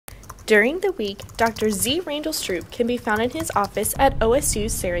During the week, Dr. Z. Randall Stroope can be found in his office at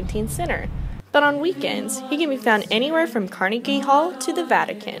OSU's Seretean Center. But on weekends, he can be found anywhere from Carnegie Hall to the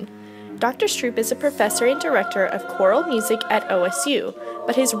Vatican. Dr. Stroope is a professor and director of choral music at OSU,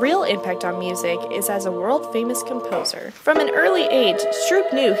 but his real impact on music is as a world-famous composer. From an early age,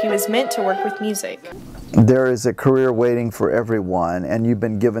 Stroope knew he was meant to work with music. There is a career waiting for everyone, and you've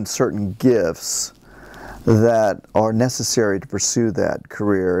been given certain gifts that are necessary to pursue that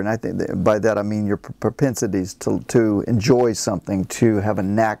career. And I think that by that I mean your propensities to enjoy something, to have a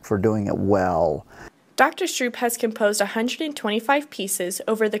knack for doing it well. Dr. Stroope has composed 125 pieces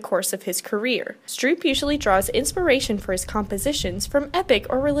over the course of his career. Stroope usually draws inspiration for his compositions from epic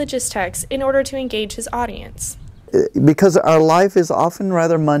or religious texts in order to engage his audience. Because our life is often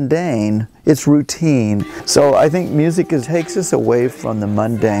rather mundane, it's routine. So I think music takes us away from the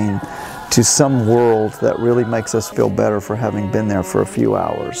mundane to some world that really makes us feel better for having been there for a few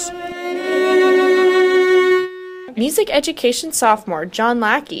hours. Music education sophomore John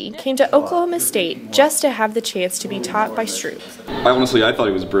Lackey came to Oklahoma State just to have the chance to be taught by Stroope. I thought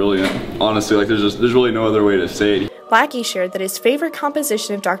he was brilliant. Honestly, there's really no other way to say it. Lackey shared that his favorite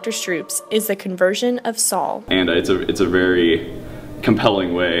composition of Dr. Stroope's is the conversion of Saul. And it's a very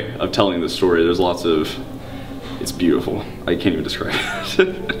compelling way of telling the story. It's beautiful. I can't even describe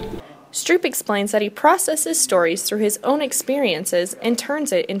it. Stroope explains that he processes stories through his own experiences and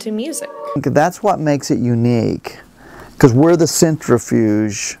turns it into music. That's what makes it unique, because we're the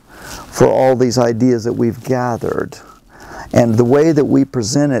centrifuge for all these ideas that we've gathered. And the way that we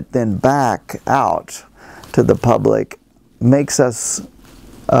present it then back out to the public makes us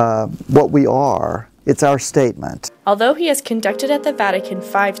what we are. It's our statement. Although he has conducted at the Vatican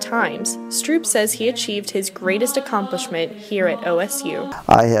 5 times, Stroope says he achieved his greatest accomplishment here at OSU.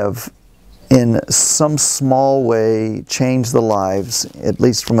 I have, in some small way, changed the lives, at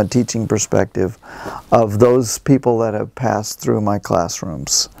least from a teaching perspective, of those people that have passed through my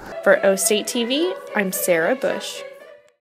classrooms. For O State TV, I'm Sarah Bush.